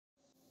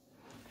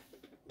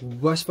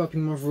What's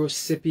popping, my bro?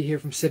 SEB P here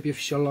from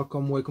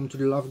SEBofficial.com. Welcome to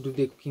the Love of the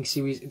Day Cooking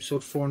Series,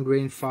 episode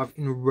 405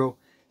 in a row.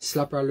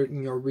 Slapper alert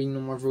in your arena,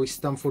 my bro. It's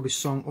time for the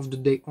song of the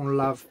day on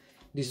Love.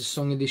 This is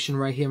song edition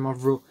right here, my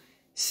bro.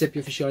 SEB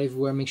Official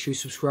everywhere. Make sure you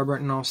subscribe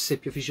right now.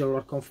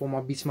 SEBofficial.com for my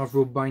beats, my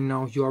bro. By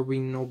now, you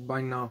already know by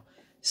now.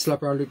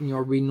 Slapper alert in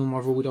your arena, my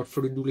bro. Without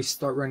further ado, let's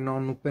start right now.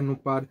 No pen, no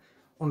pad.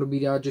 On the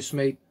beat I just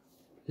made.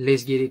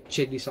 Let's get it.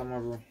 Check this out, my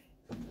bro.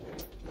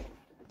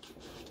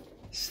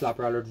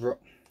 Slapper alert, bro.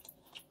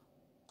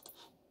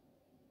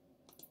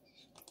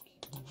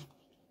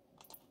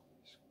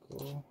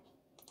 Go.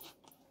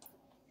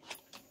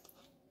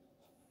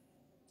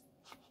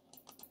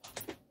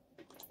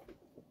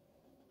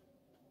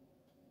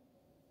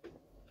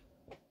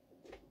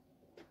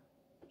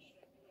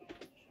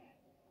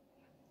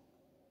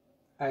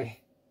 Hey,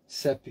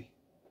 SEB P.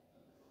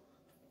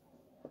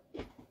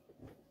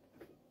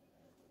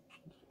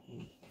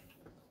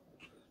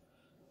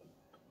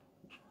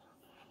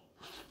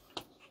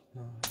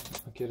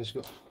 Okay, let's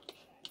go.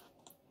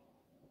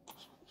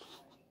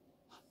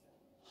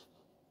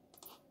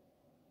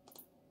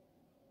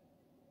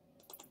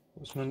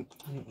 Was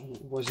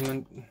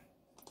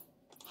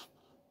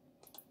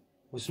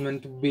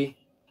meant to be.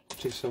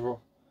 Check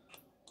several.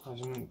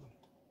 Was meant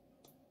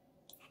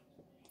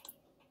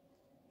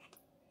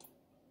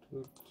to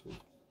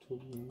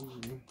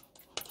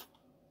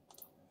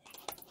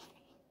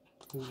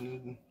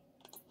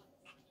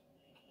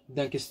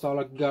Denk is all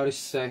I gotta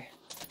say.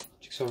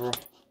 Check several.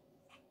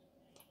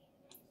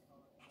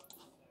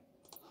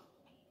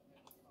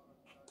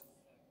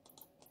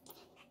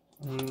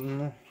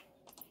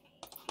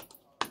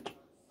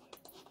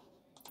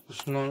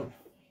 Non.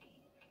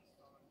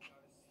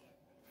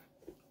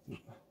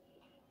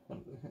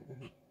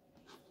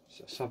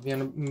 Ça vient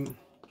de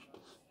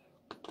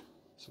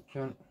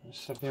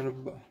ça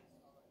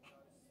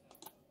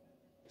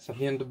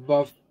vient de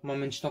above.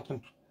 Moment, je suis en train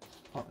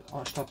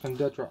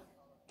de drop.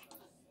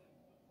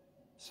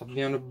 Ça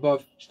vient de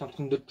above. Je suis en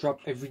train de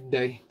drop every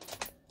day.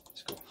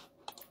 Let's go.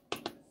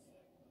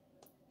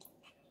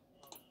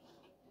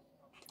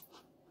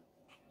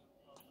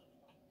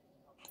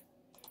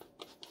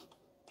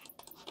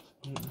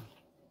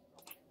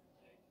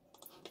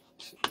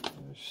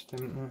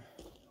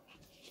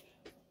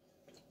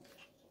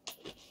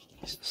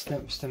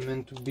 C'était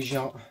meant to be,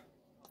 genre.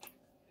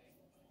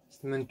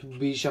 C'était meant to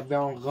be, j'avais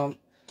un rang.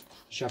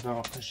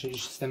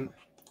 C'était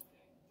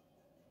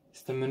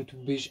meant to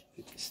be,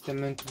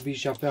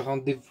 j'avais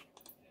rendez-vous.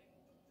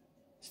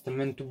 C'était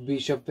meant to be,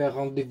 j'avais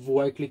rendez-vous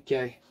avec les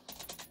quais.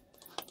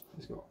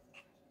 Let's go.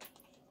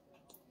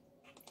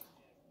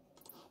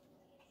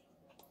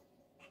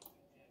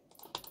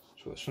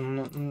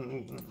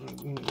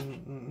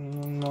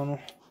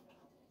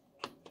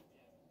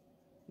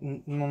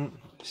 Non,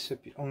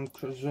 c'est puis en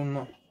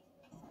prison.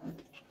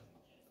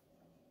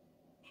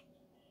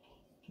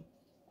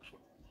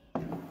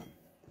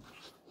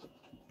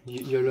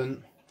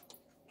 Yolon.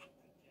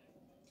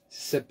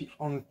 C'est puis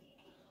on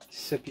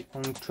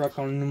track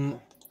en nous.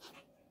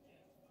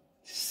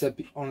 C'est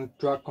puis on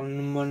track en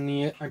nous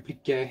money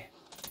impliqué.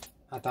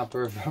 Attends un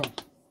peu.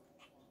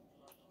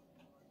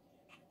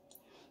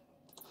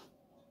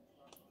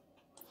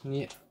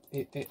 Ni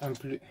et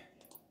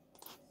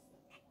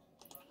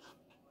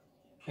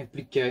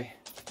impliqué.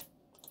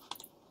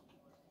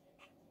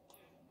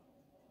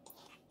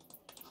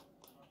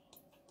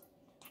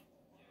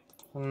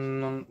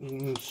 On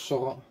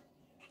saura.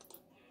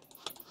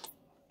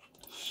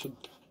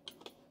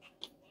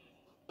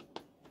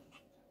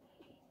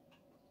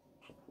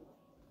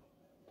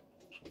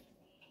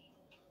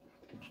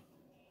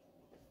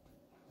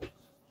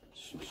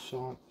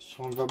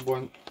 Sur un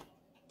babouin.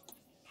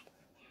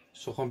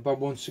 Sur un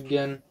babouin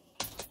again.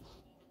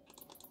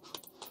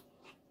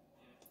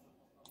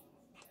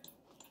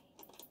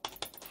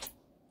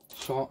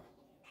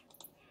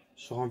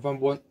 Sur un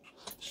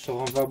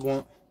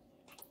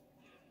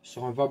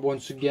babouin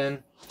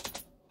again.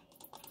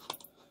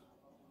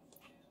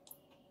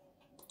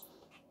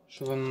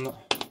 Sur un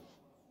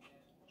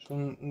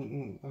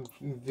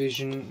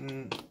vision.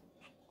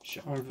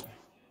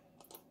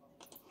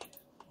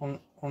 On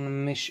a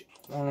mission.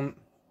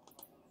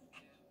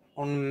 On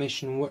a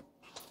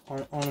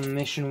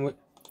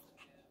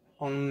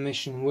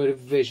mission with a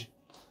vision.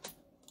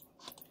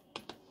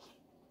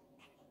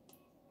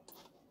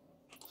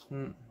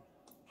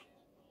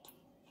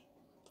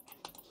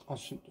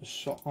 Ensuite, il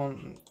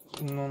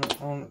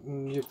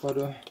n'y a pas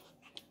de.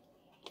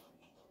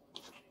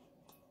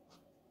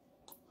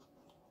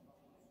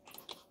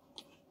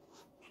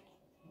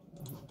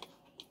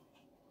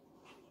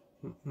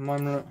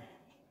 Même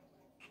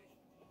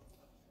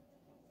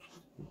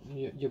il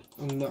y a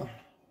une.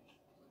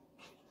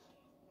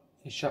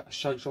 Et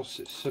chaque jour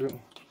c'est le.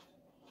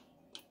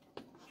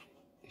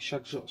 Et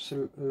chaque jour c'est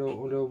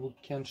le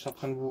week-end, je suis en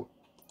train de vous.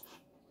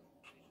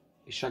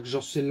 Et chaque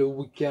jour c'est le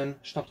week-end,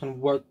 je suis en train de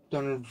work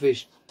dans le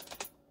vision.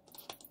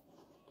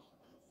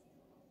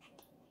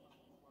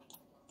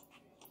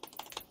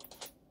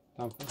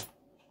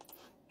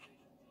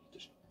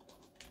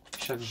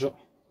 Chaque jour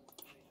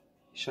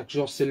Chaque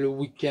jour c'est le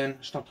week-end.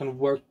 Je suis en train de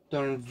work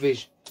tunnel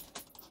vision.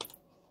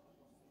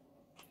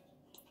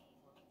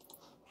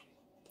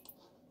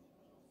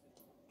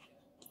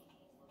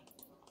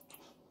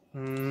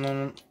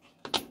 Non.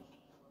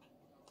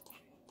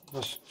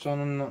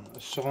 Non.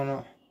 Sur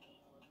un.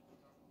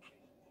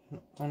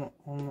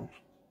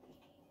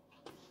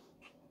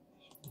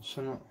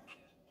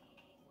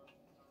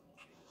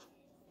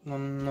 Non.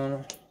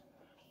 Non.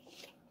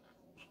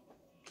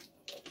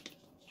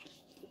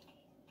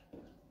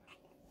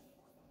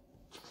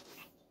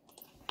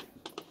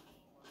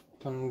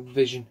 Tunnel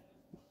vision.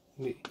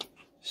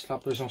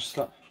 Slappers on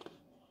slap.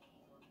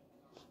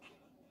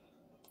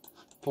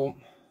 Pour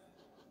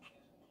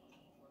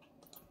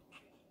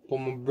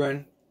mon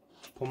brain.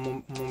 Pour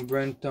mon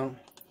brain tunnel.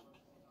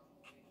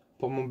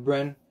 Pour mon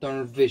brain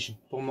tunnel vision.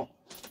 Pour mon.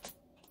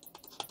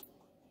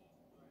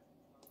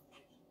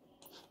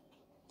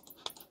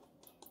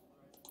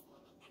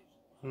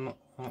 Non.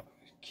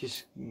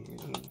 Qu'est-ce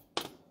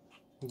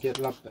get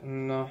la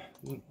non.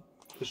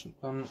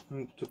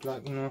 Toute la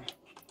non.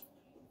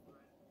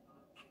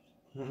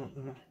 Non.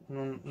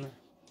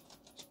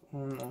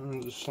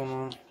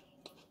 Son.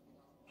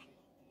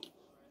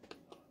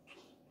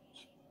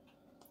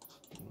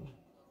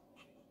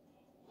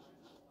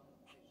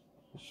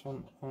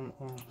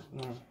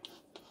 Non.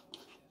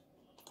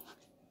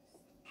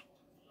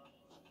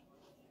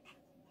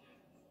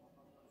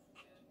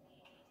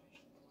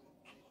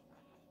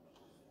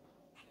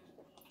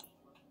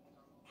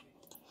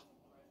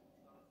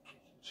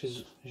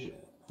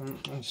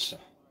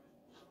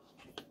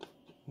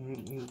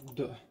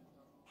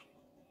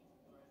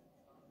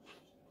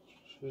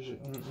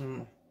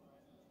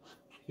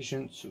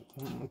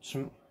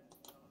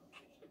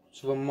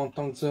 Tu vas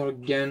m'entendre dire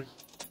again.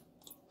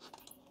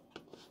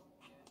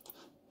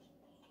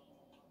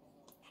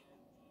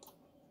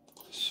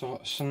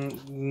 Sur son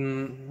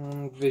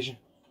vision.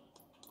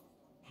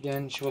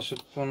 Again, tu vas se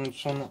prendre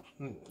son.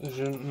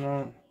 Je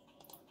non.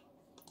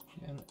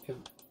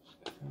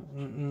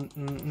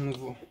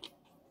 Nouveau.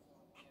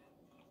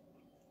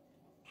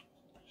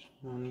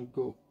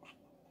 Go.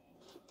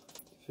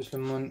 First the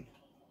money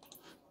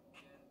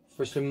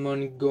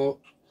go.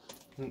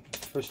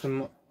 First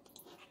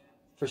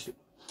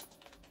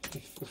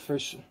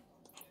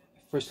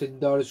the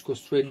dollars go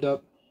straight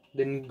up,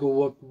 then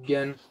go up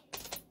again.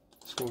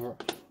 Let's go over.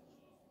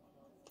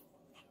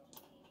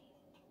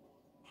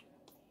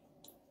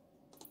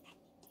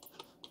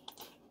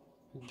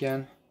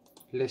 Again,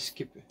 let's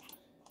keep it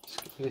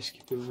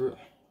real.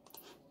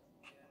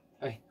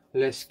 Hey,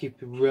 let's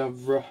keep it real,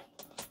 bro.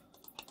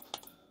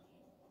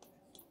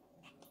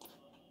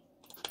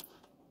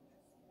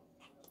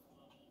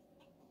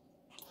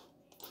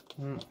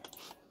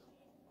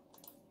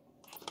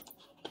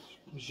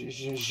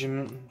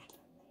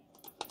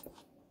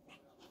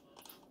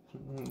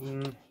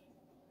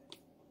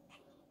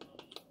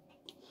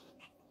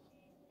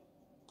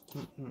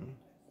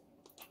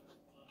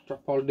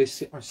 Drop all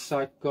this on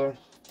cycle.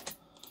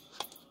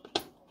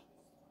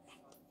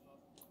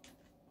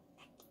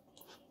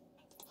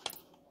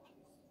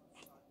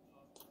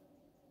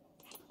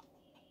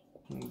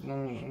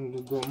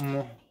 Go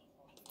more.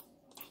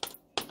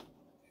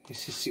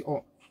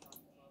 SCO,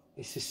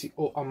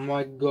 oh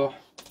my god.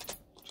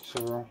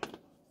 So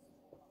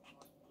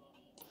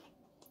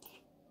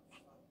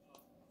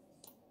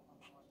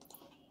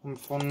I'm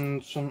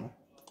from some.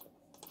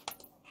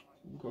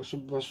 Gosh,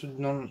 boss,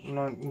 no.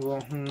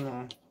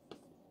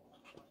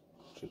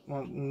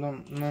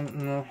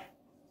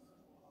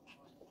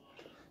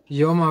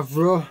 Yo, my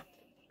bro.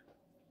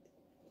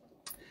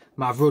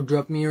 My bro,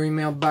 drop me your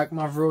email back,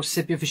 my bro.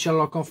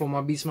 SEBPofficial.com for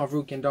my beats, my bro.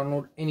 You can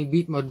download any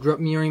beat, but drop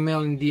me your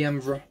email in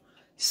DM, bro.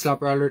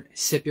 Slapper alert.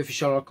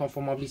 SEBPofficial.com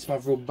for my beats, my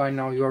bro. By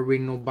now, you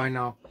already know by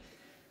now.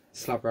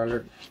 Slapper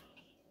alert.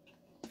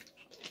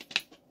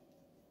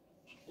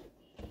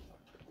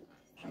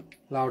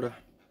 Louder.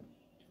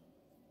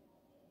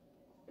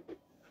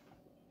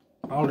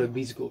 All the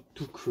beats go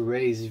too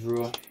crazy,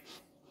 bro.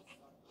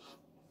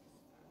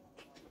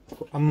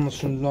 I'm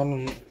not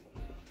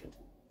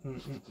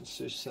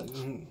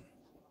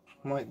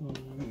might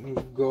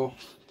go.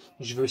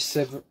 Je veux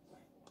 7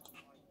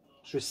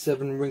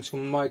 rings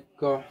from my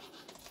car.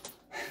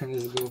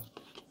 Let's go.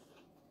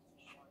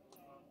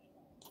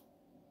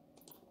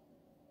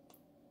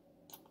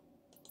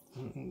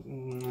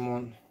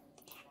 One.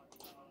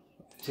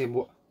 Say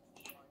what?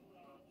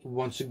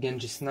 Once again,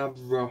 just snap,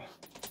 bro.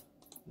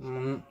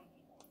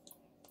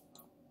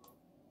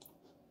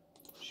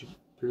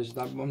 Plus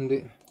d'album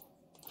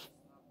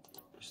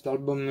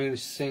le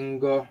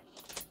single.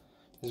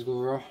 Let's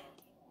go, bro.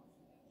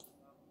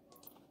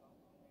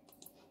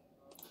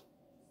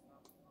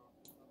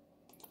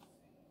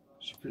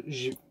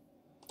 J'ai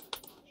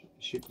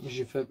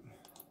fait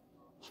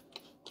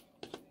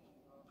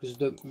plus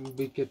de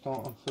beats que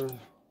tant un peu.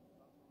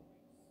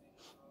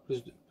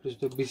 Plus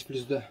de beats,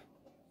 plus de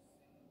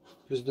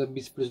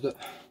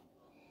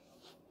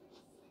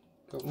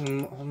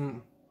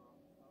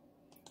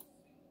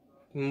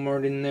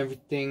more than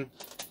everything.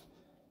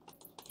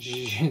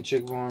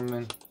 Check one,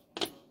 man.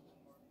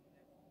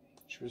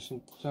 je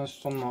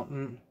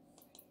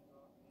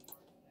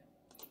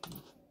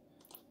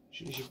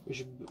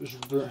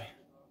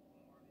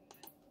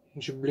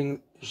bring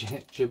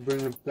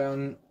le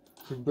plan,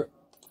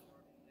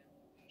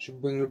 je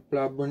bring le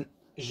plat,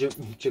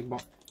 check bon.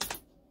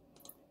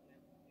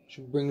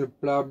 Je bring le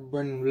plat,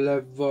 bring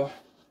lever.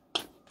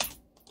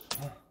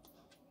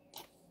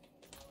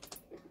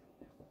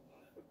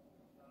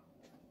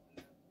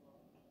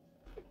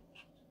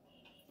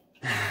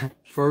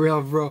 For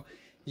real, bro.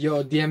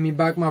 Yo, DM me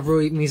back, my bro.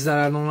 It means that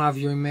I don't have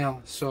your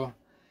email. So,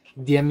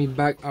 DM me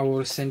back. I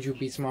will send you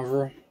beats, my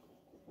bro.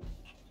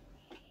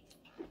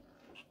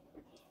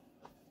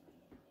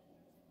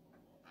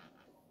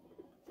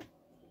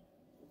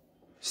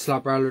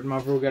 Slapper alert, my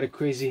bro. Got a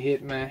crazy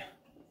hit, man.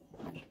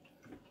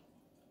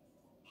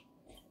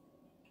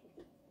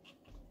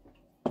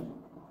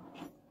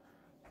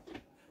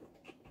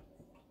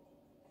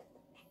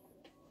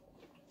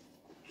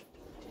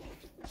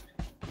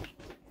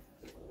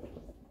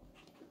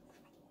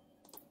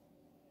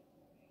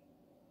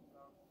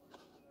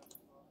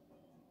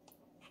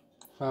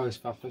 Ah oui,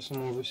 c'est parfait, ça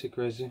mon vœu, c'est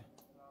crazy.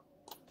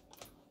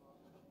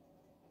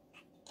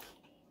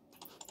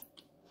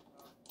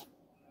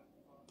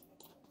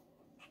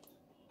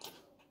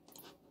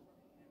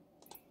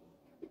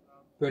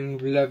 Burn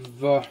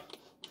lever.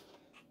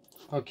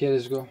 Ok,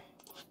 let's go.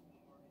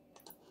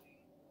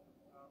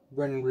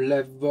 Burn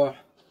lever.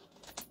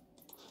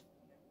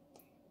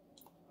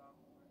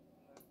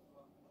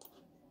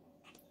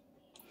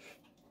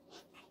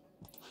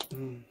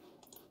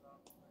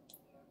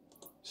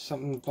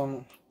 Something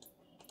done.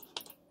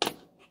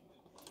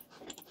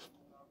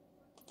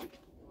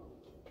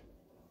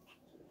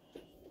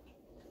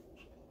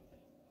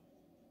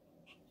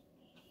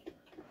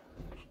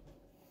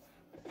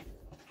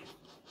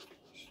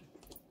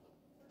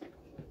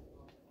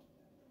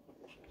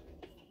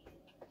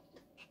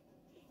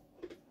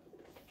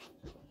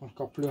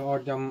 Encore plus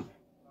hard,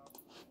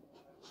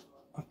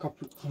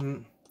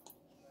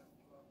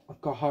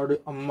 encore harder,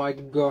 oh my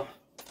god.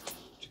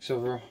 Check ça,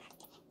 bro.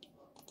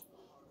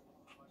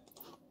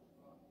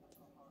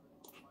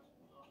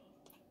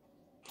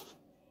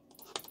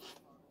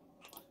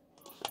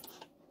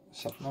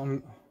 Ça prend...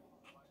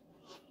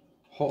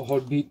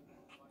 Hold beat.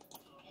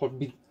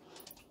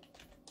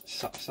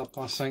 Ça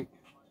prend 5.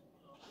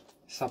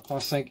 Ça prend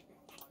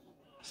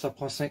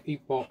 5 hits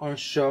pour un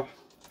shot.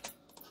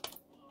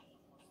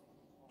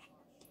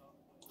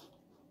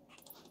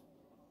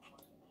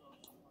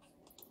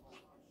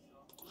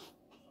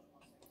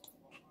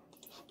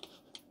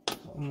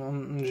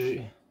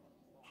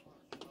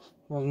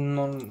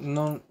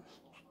 Non.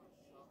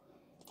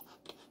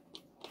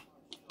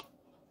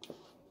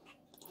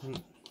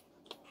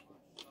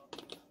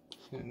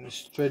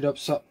 Straight up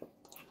ça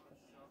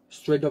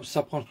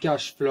prend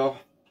cash flow.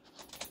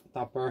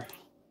 T'as peur.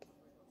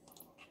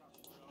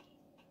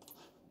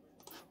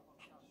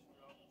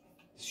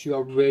 This you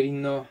already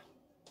know.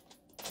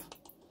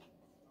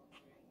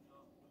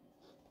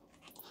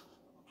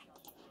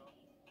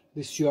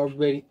 This you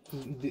already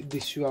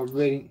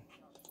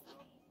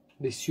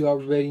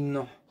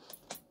know.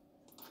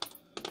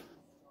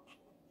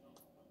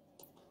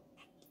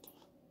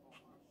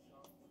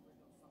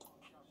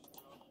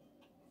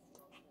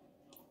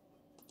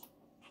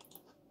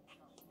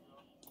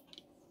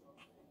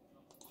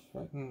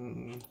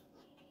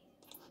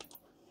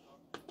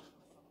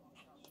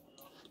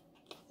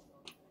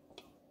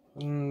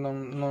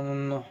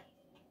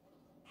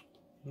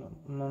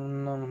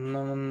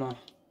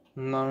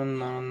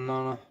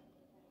 No.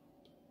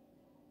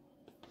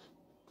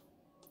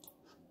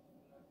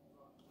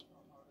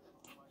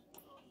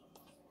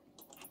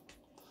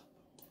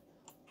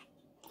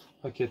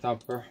 Ok, t'as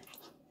peur.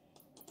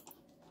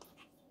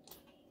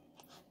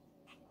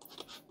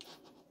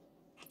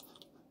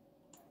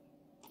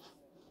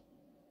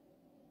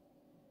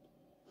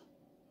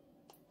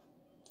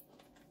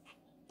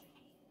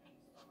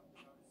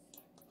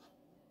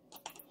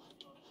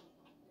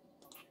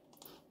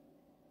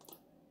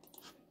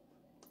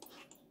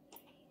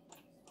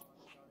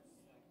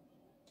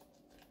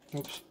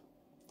 Oops.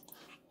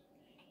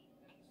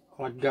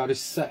 All I gotta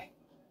say.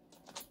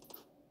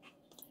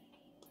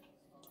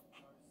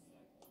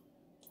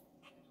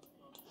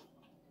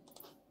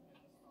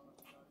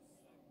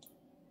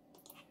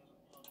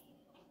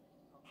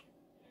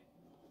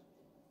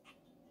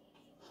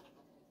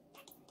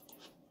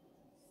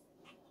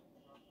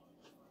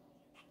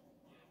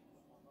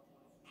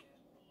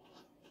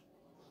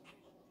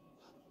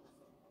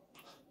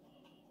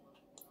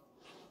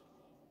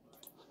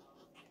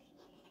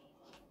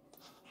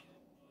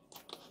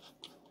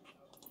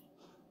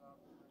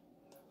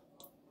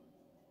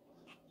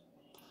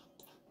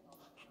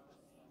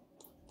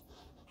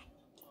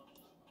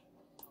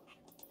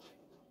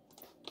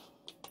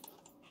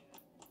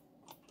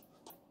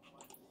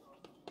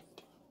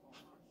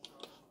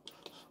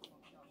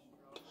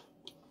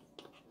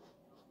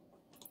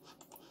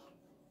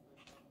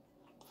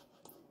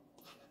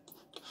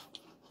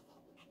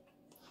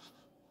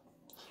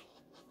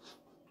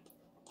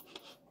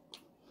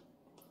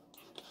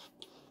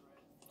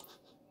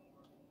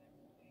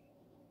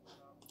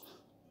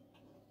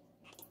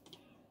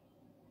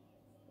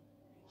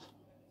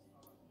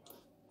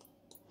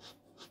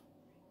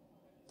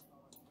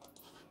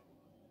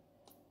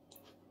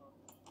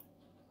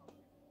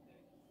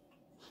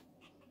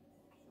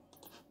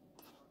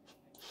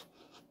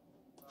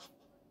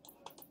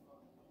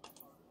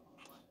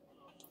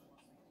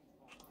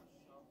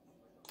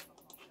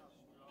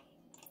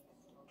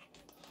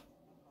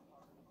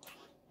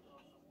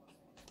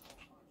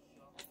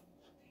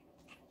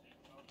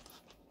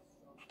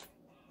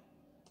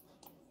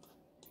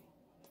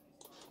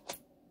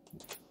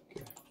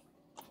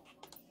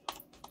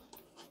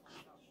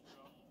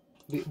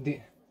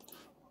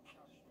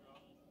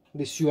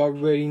 This you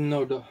already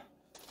know though.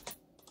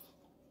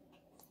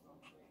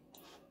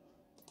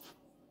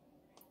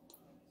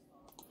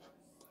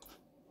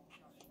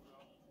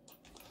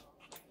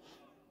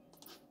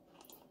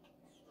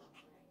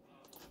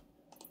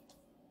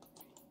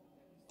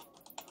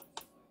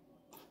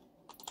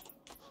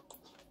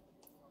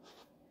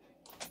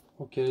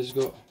 Okay, let's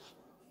go.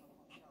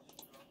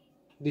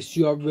 This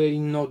you already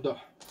know though.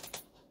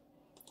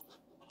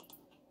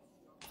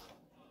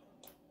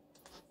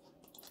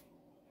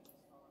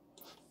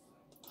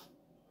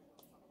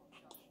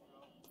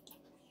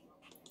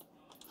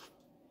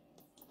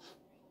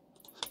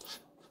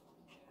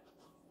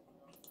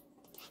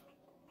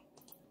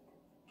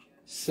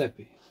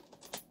 SEB.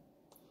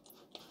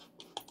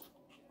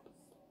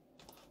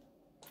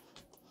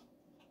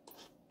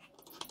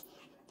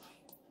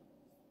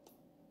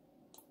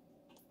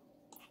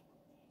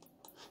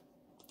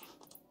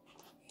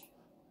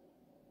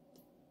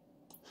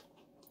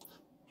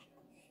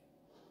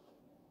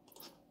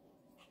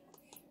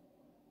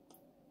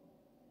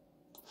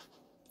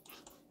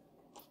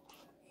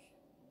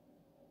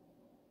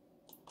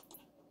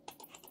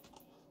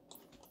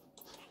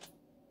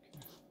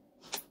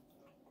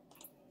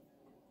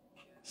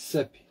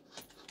 SEB.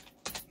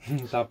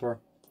 Topper.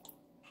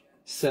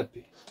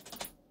 SEB.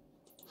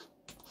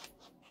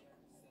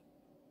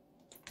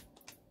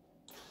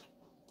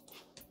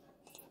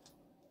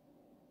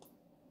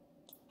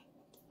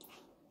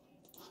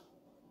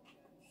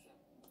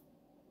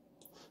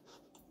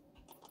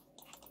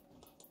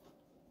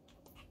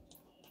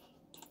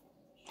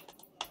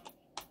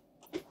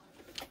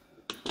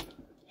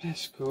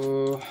 Let's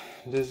go,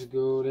 let's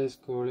go, let's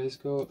go, let's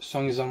go.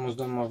 Song is almost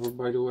done, Marvel,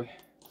 by the way.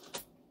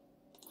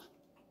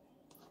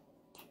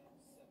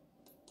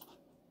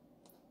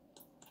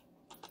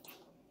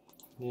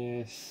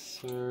 Yes,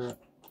 sir.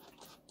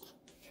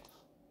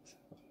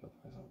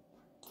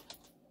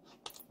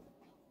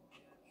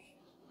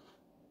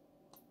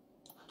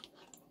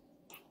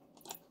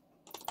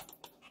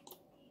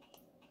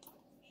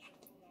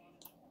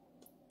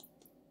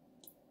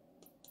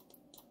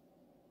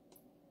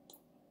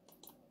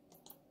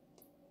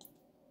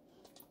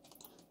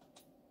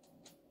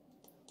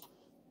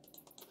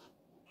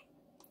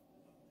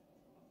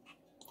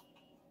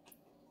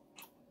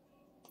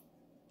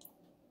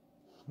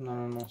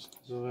 Non,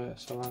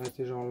 ça va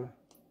arrêter genre là.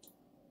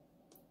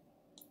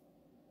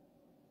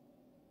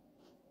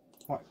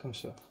 Ouais, comme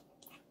ça.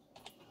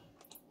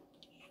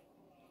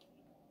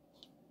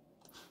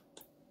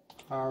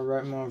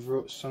 Alright, my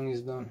bro, song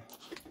is done.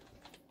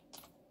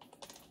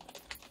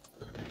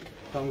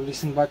 I'm gonna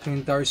listen back to the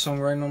entire song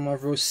right now, my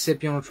bro.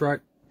 SEB on the track.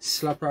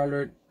 Slapper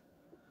alert.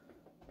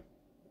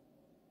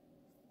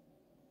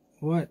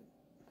 What?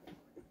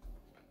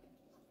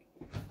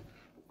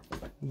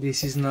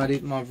 This is not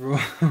it, my bro.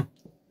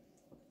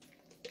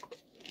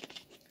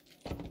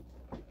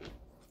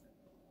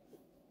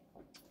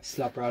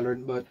 Slapper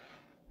alert, but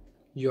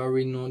you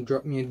already know,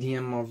 drop me a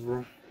DM, my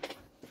bro.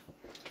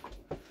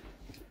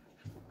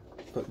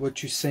 But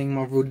what you saying,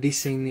 my bro,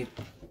 this ain't it.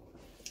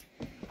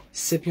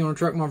 SEB on the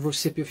track, my bro.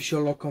 SEB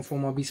official.com for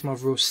my beats, my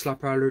bro.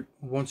 Slapper alert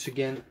once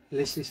again.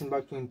 Let's listen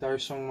back to the entire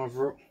song, my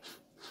bro.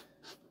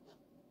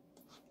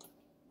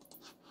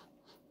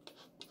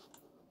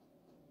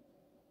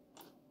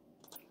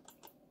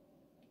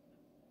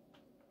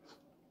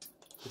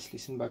 Let's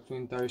listen back to the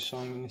entire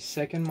song in a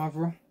second, my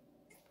bro.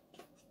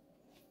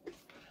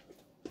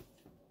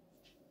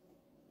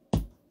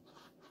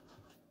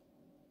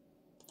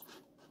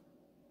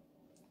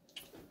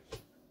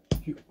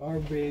 You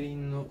already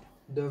know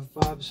the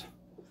vibes.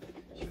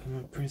 I'm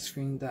gonna print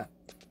screen that.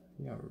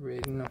 You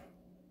already know.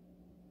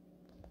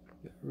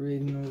 You already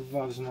know the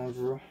vibes, my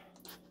bro.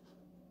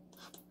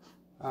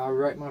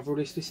 Alright, my bro.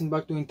 Let's listen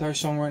back to the entire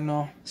song right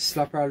now.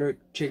 Slapper alert.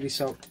 Check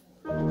this out.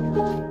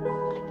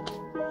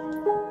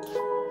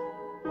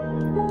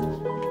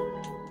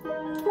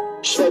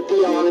 SEB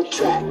on the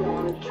track.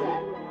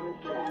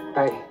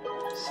 Hey,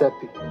 SEB.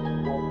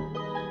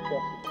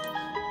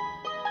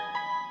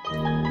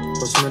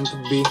 Was meant to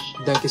be,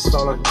 denk is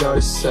all I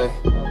gotta say.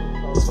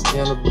 Ça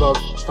vient de bug,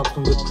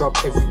 j't'entends de drop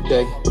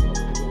everyday.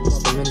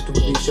 C'est meant to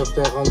be,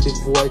 j'avais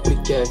rendez-vous avec les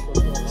gays.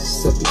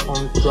 SEB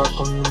on the track,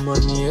 on the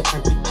money est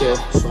impliqué.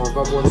 Sur un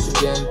vibe once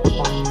again,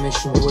 on a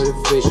mission with a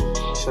vision.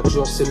 Chaque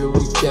jour c'est le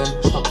week-end,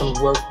 j't'entends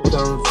work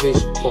dans le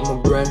vision. Pour mon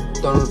brain,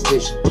 dans le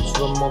vision.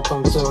 Tu vas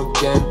m'entendre ça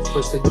again.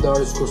 First the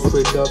dollars go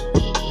straight up,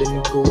 then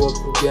you go up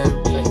again.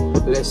 Hey,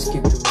 let's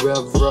keep it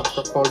real, bro.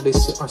 Rap all day,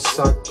 c'est un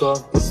psycho.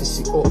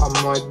 CCO, oh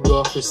my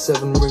god. The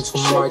 7 rings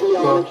from my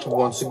god.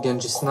 Once again,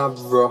 just snap,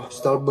 bro.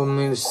 Cet album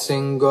is a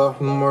single.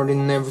 More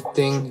than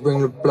everything.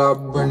 Bring the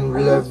blood, bring the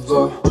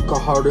lever. Go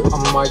harder,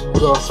 oh my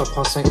god. Ça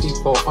prend 5 hits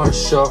pour un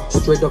shot.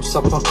 Straight up,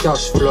 ça prend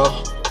cash flow.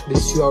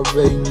 This you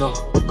already know.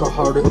 Go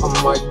harder, oh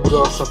my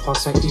god. Ça prend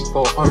 5 hits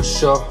pour un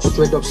shot.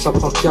 Straight up, ça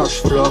prend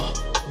cash flow.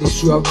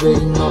 This you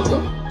already know.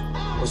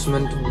 Was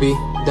meant to be,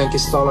 denk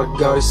is all I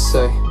gotta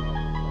say.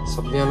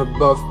 Ça vient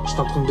above,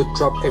 j'suis en train de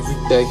drop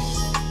everyday.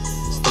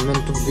 C'était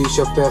meant to be,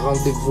 j'avais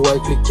rendez-vous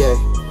avec les gays.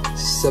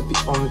 SEB P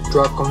on the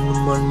track, on the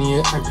money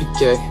est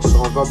impliqué.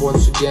 Sur un vibe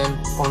once again,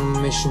 on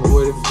a mission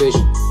with a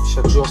vision.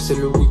 Chaque jour c'est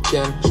le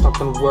week-end, j'suis en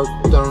train de work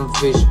dans le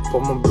vision.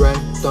 Pour mon brand,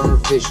 dans le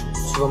vision.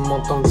 Tu vas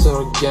m'entendre dire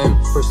again.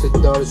 First les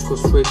dollars go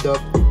straight up,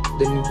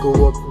 then you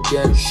go up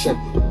again. SEB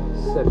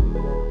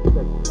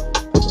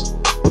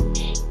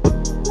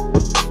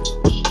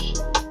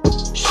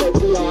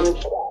P on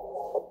it.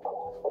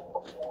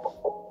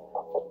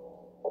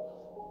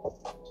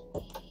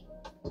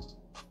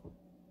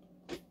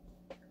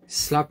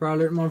 Slapper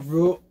alert, my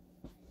bro.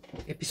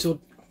 Episode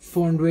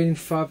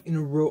 405 in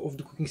a row of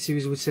the cooking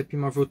series with SEB P,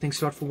 my bro.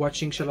 Thanks a lot for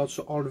watching. Shout out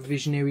to all the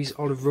visionaries,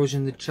 all the bros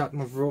in the chat,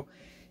 my bro.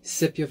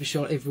 SEB P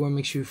official everywhere.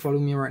 Make sure you follow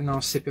me right now.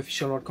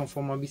 SEBPofficial.com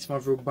for my beats, my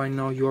bro. By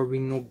now, you already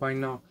know by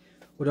now.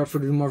 Without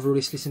further ado, my bro,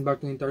 let's listen back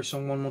to the entire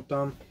song one more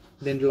time.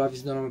 Then the live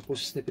is done. I'm gonna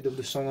post a snippet of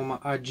the song on my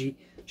IG,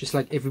 just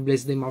like every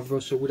blessed day, my bro.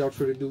 So without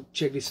further ado,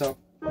 check this out.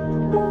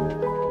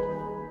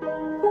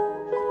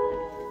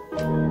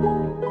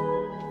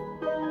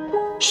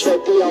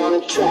 SEB P on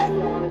the track.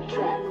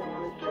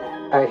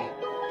 Hey,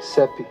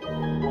 SEB P.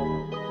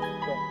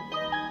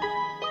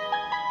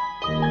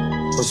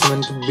 What's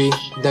meant to be,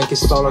 denk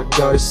is all I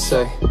gotta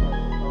say.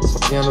 Ça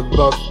vient de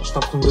bug, j'suis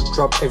en train de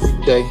drop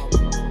everyday.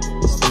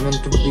 C'était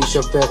meant to be,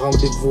 j'avais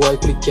rendez-vous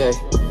avec les quais.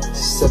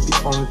 C'est SEB P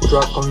on the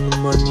track, on the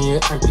money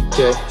est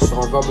impliqué. Sur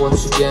un vibe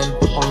once again,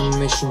 on a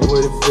mission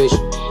with a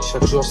vision.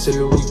 Chaque jour c'est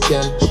le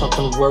week-end, j'suis en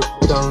train de work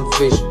dans le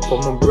vision.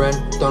 Pour mon brand,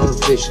 dans le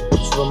vision.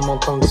 Tu vas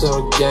m'entendre dire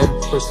again.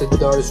 First les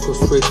dollars go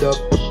straight up,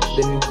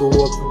 then you go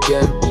up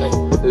again. Like,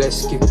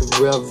 let's keep it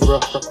real, bro.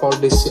 Rap all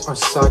day, c'est un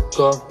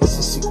psycho.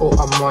 CCO,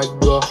 oh my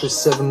god. The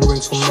 7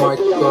 rings from my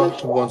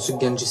god. Once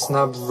again, just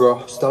snap, bro.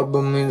 Cet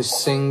album is a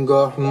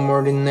single.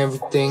 More than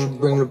everything.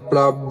 Bring the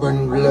blood,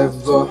 burn the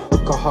lever.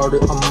 Go harder,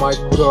 oh my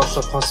god.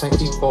 Ça prend 5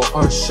 hits pour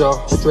un shot.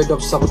 Straight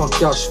up, ça prend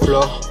cash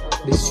flow.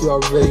 This you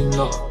already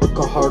know.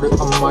 Go harder,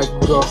 oh my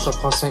god. Ça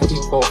prend 5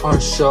 hits pour un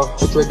shot.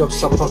 Straight up,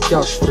 ça prend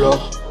cash flow.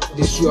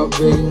 This you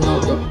already know,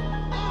 though.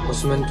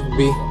 What's meant to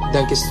be,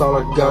 think it's all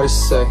I gotta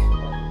say.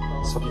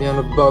 Ça vient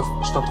above,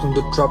 j'suis en train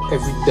de drop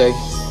everyday.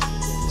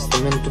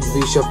 C'était meant to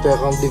be, j'avais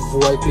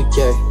rendez-vous avec les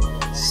quais.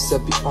 C'est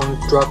SEB P on the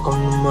track, on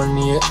the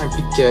money est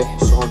impliqué.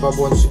 Sur un vibe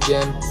once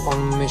again,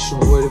 on a mission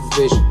with a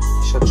vision.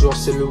 Chaque jour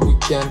c'est le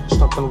week-end,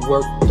 j'suis en train de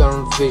work dans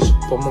le vision.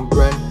 Pour mon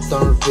brand,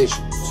 dans le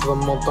vision. Tu vas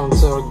m'entendre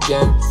dire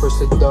again. First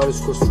les dollars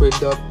go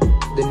straight up,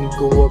 then you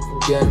go up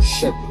again.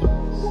 SEB P.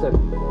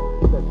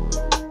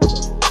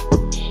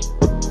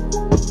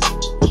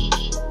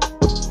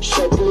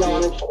 SEB P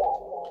on it.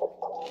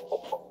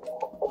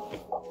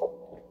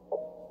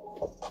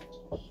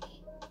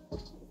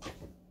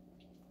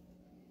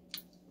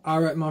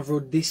 Alright, my bro,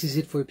 this is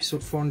it for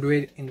episode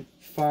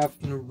 405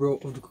 in a row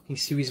of the cooking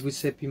series with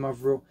SEB P, my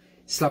bro.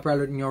 Slapper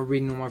alert, you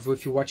already know, my bro.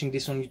 If you're watching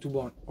this on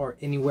YouTube or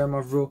anywhere,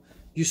 my bro,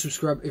 you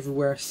subscribe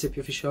everywhere. SEB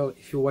P official.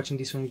 If you're watching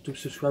this on YouTube,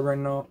 subscribe right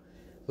now,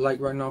 like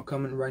right now,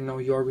 comment right now.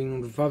 You already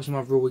know the vibes,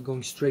 my bro. We're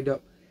going straight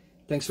up.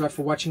 Thanks a lot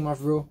for watching, my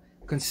bro.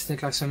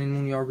 Consistent like sun and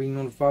moon, you already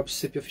know the vibes.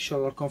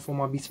 SEBPofficial.com for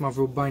my beats, my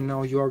bro. By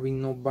now, you already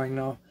know by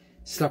now.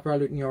 Slapper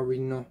alert, you already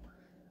know.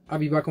 I'll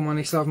be back on my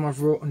next live, my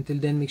bro. Until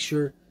then, make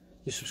sure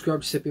you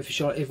subscribe to SEB P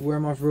official everywhere,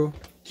 my bro.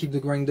 Keep the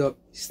grind up,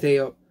 stay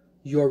up.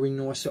 You already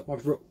know what's up, my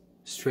bro.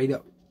 Straight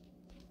up.